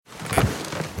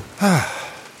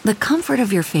The comfort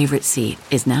of your favorite seat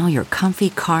is now your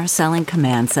comfy car selling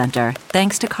command center,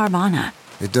 thanks to Carvana.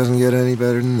 It doesn't get any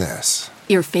better than this.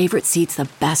 Your favorite seat's the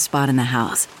best spot in the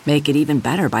house. Make it even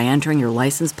better by entering your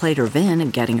license plate or VIN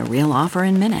and getting a real offer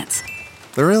in minutes.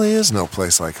 There really is no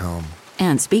place like home.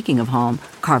 And speaking of home,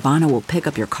 Carvana will pick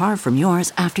up your car from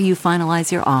yours after you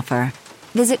finalize your offer.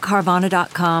 Visit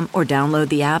Carvana.com or download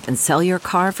the app and sell your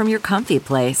car from your comfy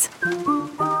place.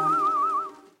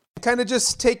 Kind of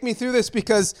just take me through this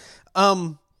because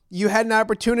you had an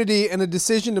opportunity and a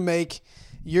decision to make.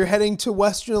 You're heading to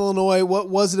Western Illinois. What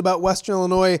was it about Western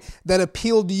Illinois that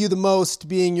appealed to you the most,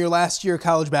 being your last year of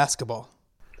college basketball?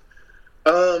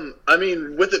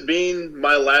 With it being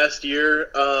my last year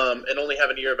and only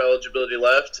having a year of eligibility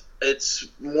left, it's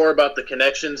more about the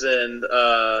connections and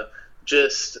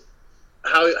just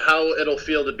how it'll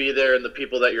feel to be there and the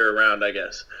people that you're around, I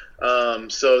guess.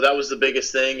 So that was the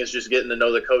biggest thing, is just getting to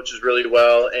know the coaches really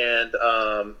well.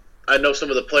 And I know some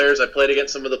of the players. I played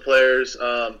against some of the players.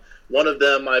 One of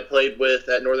them I played with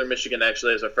at Northern Michigan,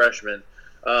 actually, as a freshman.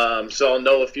 So I'll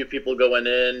know a few people going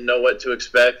in, know what to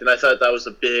expect. And I thought that was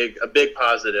a big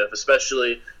positive,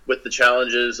 especially with the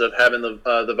challenges of having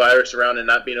the virus around and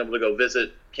not being able to go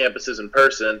visit campuses in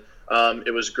person.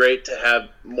 It was great to have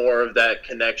more of that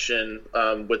connection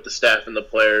with the staff and the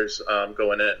players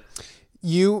going in.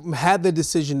 You had the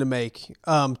decision to make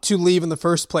to leave in the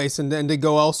first place and to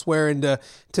go elsewhere and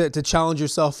to challenge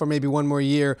yourself for maybe one more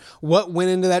year. What went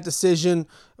into that decision?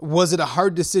 Was it a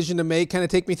hard decision to make? Kind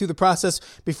of take me through the process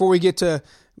before we get to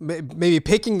maybe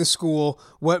picking the school.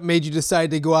 What made you decide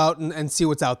to go out and see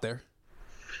what's out there?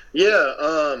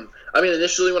 Yeah,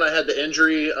 initially when I had the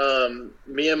injury,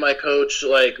 me and my coach,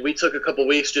 we took a couple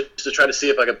weeks just to try to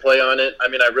see if I could play on it. I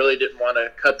really didn't want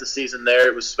to cut the season there.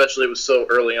 It was so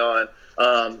early on.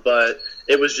 But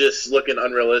it was just looking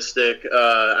unrealistic.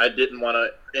 I didn't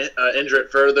want to injure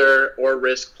it further or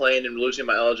risk playing and losing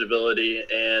my eligibility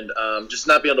and just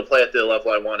not be able to play at the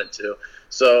level I wanted to.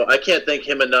 So I can't thank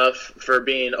him enough for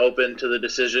being open to the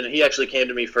decision. He actually came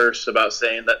to me first about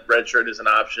saying that redshirt is an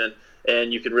option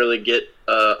and you could really get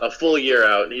a full year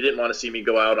out. And he didn't want to see me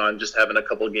go out on just having a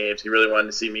couple of games. He really wanted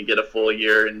to see me get a full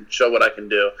year and show what I can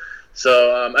do.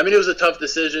 So, it was a tough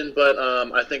decision, but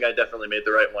I think I definitely made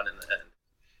the right one in the end.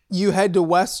 You head to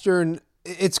Western.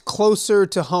 It's closer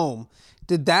to home.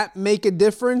 Did that make a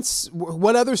difference?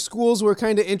 What other schools were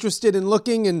kind of interested in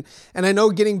looking? And I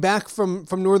know getting back from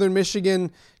Northern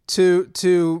Michigan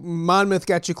to Monmouth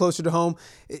got you closer to home.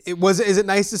 Is it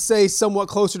nice to say somewhat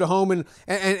closer to home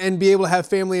and be able to have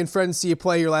family and friends see you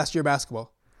play your last year of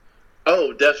basketball?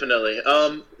 Oh, definitely.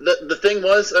 The thing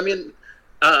was,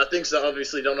 things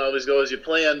obviously don't always go as you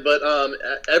plan, but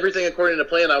everything according to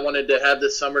plan, I wanted to have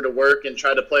this summer to work and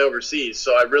try to play overseas.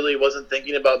 So I really wasn't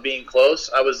thinking about being close.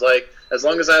 I was like, as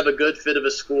long as I have a good fit of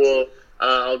a school,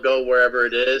 I'll go wherever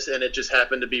it is. And it just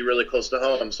happened to be really close to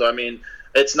home. So,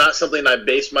 it's not something I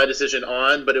based my decision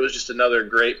on, but it was just another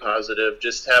great positive,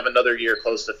 just have another year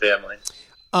close to family.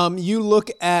 You look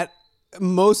at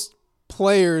most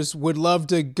players would love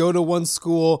to go to one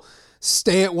school,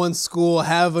 stay at one school,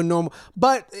 have a normal.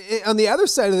 But on the other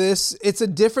side of this, it's a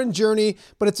different journey,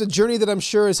 but it's a journey that I'm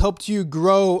sure has helped you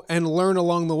grow and learn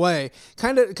along the way.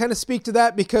 Kind of speak to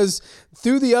that, because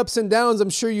through the ups and downs, I'm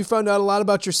sure you found out a lot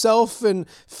about yourself and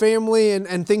family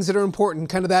and things that are important,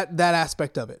 kind of that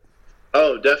aspect of it.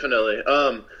 Oh, definitely.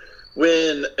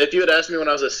 If you had asked me when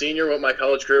I was a senior what my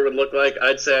college career would look like,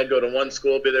 I'd say I'd go to one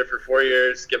school, be there for 4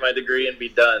 years, get my degree, and be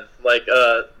done.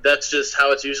 That's just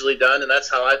how it's usually done, and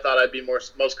that's how I thought I'd be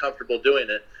most comfortable doing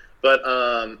it. But,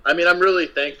 I'm really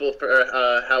thankful for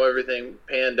how everything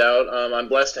panned out. I'm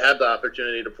blessed to have the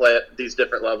opportunity to play at these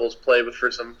different levels,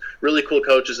 for some really cool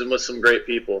coaches and with some great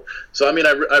people. So,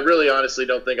 I really honestly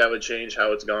don't think I would change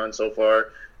how it's gone so far.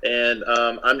 And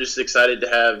I'm just excited to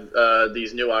have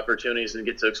these new opportunities and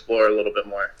get to explore a little bit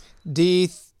more.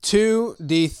 D2,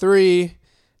 D3,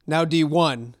 now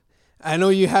D1. I know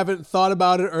you haven't thought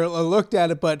about it or looked at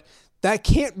it, but that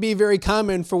can't be very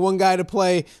common for one guy to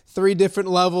play 3 different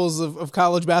levels of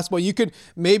college basketball. You could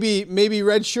maybe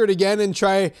redshirt again and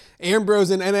try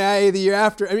Ambrose and NAIA the year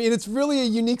after. It's really a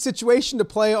unique situation to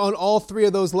play on all 3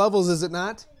 of those levels, is it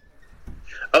not?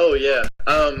 Oh, yeah.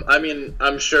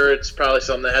 I'm sure it's probably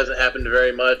something that hasn't happened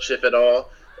very much, if at all.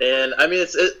 And,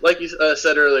 it's like you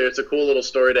said earlier, it's a cool little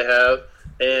story to have.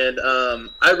 And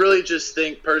I really just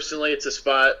think, personally, it's a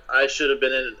spot I should have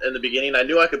been in the beginning. I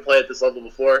knew I could play at this level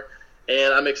before,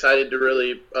 and I'm excited to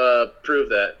really prove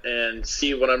that and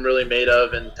see what I'm really made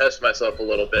of and test myself a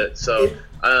little bit. So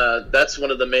that's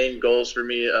one of the main goals for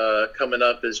me coming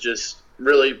up, is just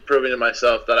really proving to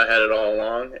myself that I had it all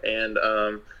along.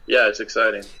 And yeah, it's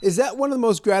exciting. Is that one of the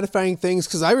most gratifying things?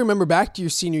 Because I remember back to your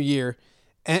senior year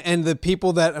and the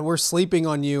people that were sleeping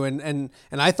on you, and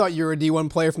I thought you were a D1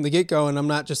 player from the get-go, and I'm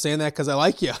not just saying that because I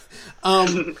like you.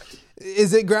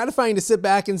 Is it gratifying to sit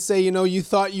back and say, you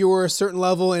thought you were a certain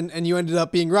level and you ended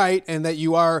up being right, and that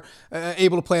you are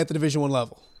able to play at the Division I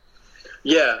level?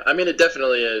 Yeah, I mean, it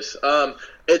definitely is.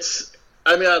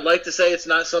 I'd like to say it's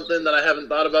not something that I haven't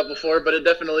thought about before, but it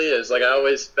definitely is. Like, I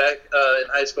always, back in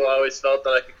high school, I always felt that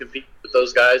I could compete with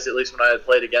those guys, at least when I had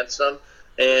played against them.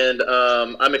 And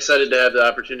I'm excited to have the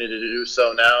opportunity to do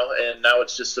so now. And now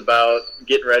it's just about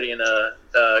getting ready and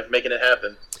making it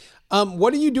happen.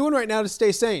 What are you doing right now to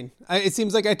stay sane? It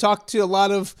seems like I talk to a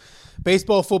lot of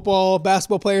baseball, football,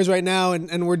 basketball players right now,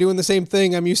 and we're doing the same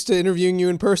thing. I'm used to interviewing you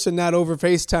in person, not over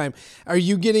FaceTime. Are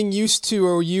you getting used to,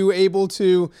 or are you able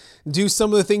to do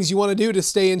some of the things you want to do to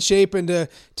stay in shape and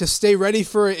to stay ready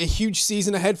for a huge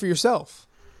season ahead for yourself?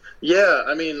 Yeah,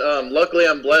 I mean, luckily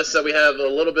I'm blessed that we have a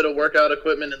little bit of workout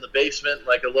equipment in the basement,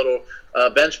 like a little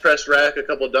bench press rack, a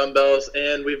couple dumbbells,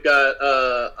 and we've got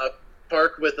a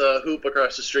park with a hoop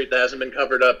across the street that hasn't been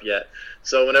covered up yet.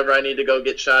 So whenever I need to go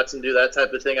get shots and do that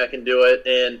type of thing, I can do it.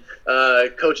 And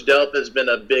Coach Delp has been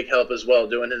a big help as well,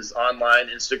 doing his online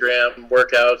Instagram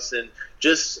workouts and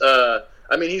just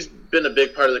he's been a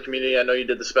big part of the community. I know you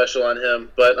did the special on him,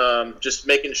 but just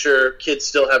making sure kids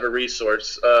still have a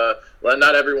resource.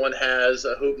 Not everyone has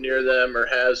a hoop near them or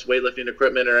has weightlifting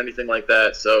equipment or anything like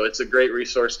that. So it's a great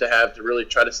resource to have to really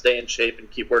try to stay in shape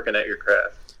and keep working at your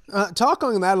craft. Talk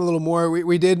on that a little more.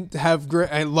 We did have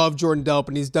I love Jordan Delp,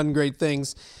 and he's done great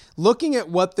things. Looking at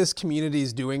what this community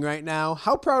is doing right now,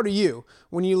 how proud are you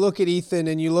when you look at Ethan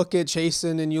and you look at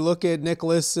Chasen and you look at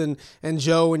Nicholas and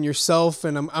Joe and yourself?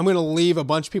 And I'm going to leave a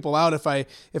bunch of people out if I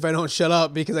don't shut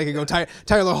up, because I could go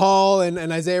Tyler Hall and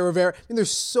Isaiah Rivera. I mean, there's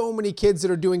so many kids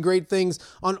that are doing great things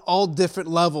on all different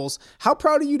levels. How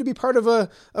proud are you to be part of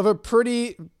a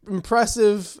pretty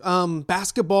impressive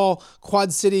basketball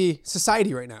Quad City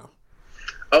society right now?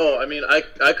 Oh, I mean,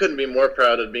 I couldn't be more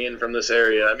proud of being from this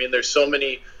area. I mean, there's so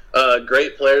many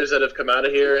great players that have come out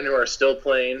of here and who are still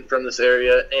playing from this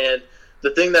area. And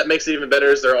the thing that makes it even better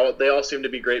is they all seem to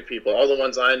be great people. All the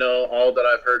ones I know, all that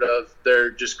I've heard of, they're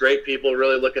just great people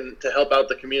really looking to help out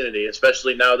the community,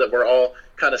 especially now that we're all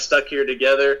kind of stuck here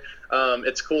together.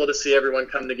 It's cool to see everyone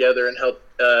come together and help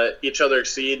each other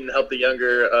succeed and help the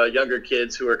younger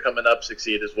kids who are coming up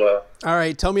succeed as well. All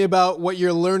right. Tell me about what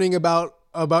you're learning about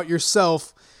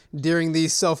yourself during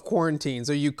these self-quarantines.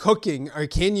 Are you cooking, or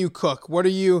can you cook? What are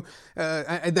you,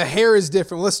 the hair is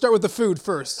different. Let's start with the food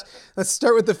first.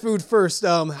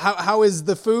 How is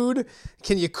the food?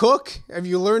 Can you cook? Have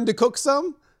you learned to cook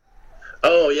some?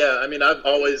 Oh, yeah. I mean, I've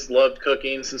always loved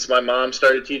cooking since my mom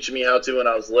started teaching me how to when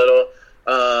I was little.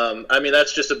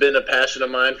 That's just been a passion of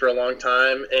mine for a long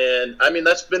time. And,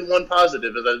 that's been one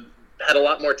positive, is I've had a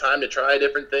lot more time to try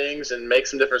different things and make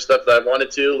some different stuff that I wanted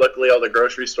to. Luckily, all the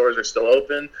grocery stores are still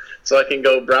open, so I can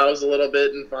go browse a little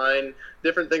bit and find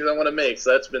different things I want to make.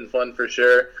 So that's been fun for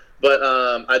sure. But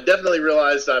I definitely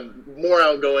realized I'm more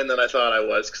outgoing than I thought I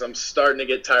was, because I'm starting to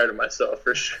get tired of myself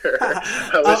for sure.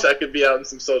 I wish I could be out in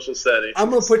some social settings. I'm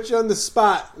going to put you on the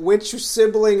spot. Which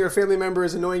sibling or family member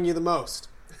is annoying you the most?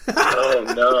 Oh,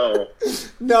 no.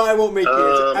 No, I won't make you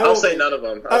answer. I'll say none of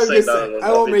them.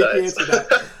 I won't make you answer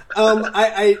that.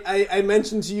 I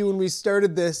mentioned to you when we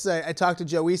started this, I talked to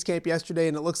Joe Eastcamp yesterday,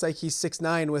 and it looks like he's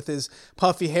 6'9" with his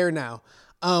puffy hair now.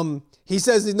 He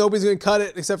says nobody's going to cut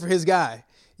it except for his guy.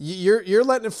 You're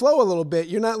letting it flow a little bit.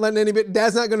 You're not letting anybody.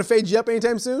 Dad's not going to fade you up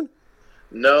anytime soon?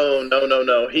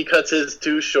 No. He cuts his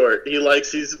too short. He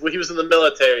was in the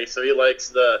military, so he likes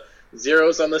the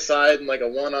zeros on the side and like a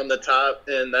 1 on the top,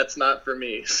 and that's not for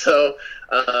me. So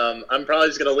I'm probably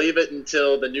just going to leave it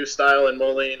until the new style in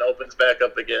Moline opens back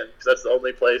up again, because that's the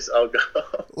only place I'll go.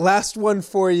 Last one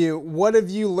for you. What have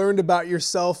you learned about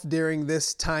yourself during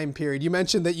this time period? You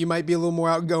mentioned that you might be a little more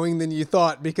outgoing than you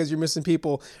thought because you're missing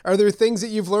people. Are there things that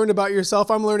you've learned about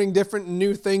yourself? I'm learning different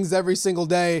new things every single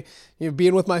day,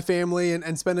 being with my family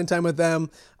and spending time with them.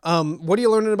 What are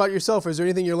you learning about yourself? Is there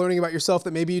anything you're learning about yourself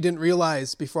that maybe you didn't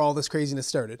realize before all this craziness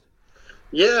started?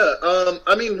 Yeah,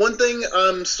 one thing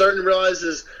I'm starting to realize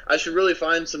is I should really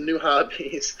find some new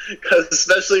hobbies, because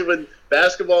especially when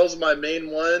basketball is my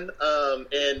main one,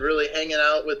 and really hanging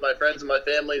out with my friends and my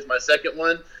family is my second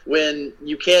one. When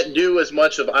you can't do as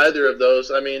much of either of those,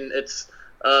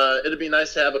 it'd be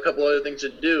nice to have a couple other things to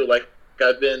do. Like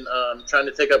I've been trying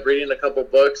to take up reading a couple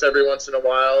books every once in a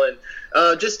while,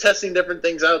 and just testing different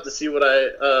things out to see what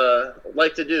I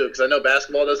like to do, because I know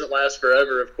basketball doesn't last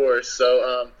forever, of course.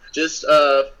 So just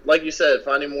like you said,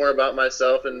 finding more about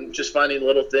myself and just finding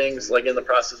little things, like in the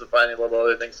process of finding little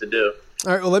other things to do.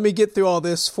 All right, well, let me get through all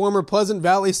this. Former Pleasant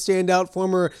Valley standout,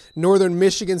 former Northern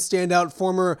Michigan standout,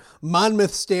 former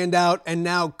Monmouth standout, and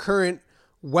now current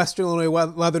Western Illinois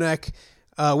Leatherneck.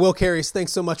 Will Carius,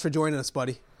 thanks so much for joining us,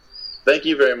 buddy. Thank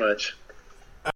you very much.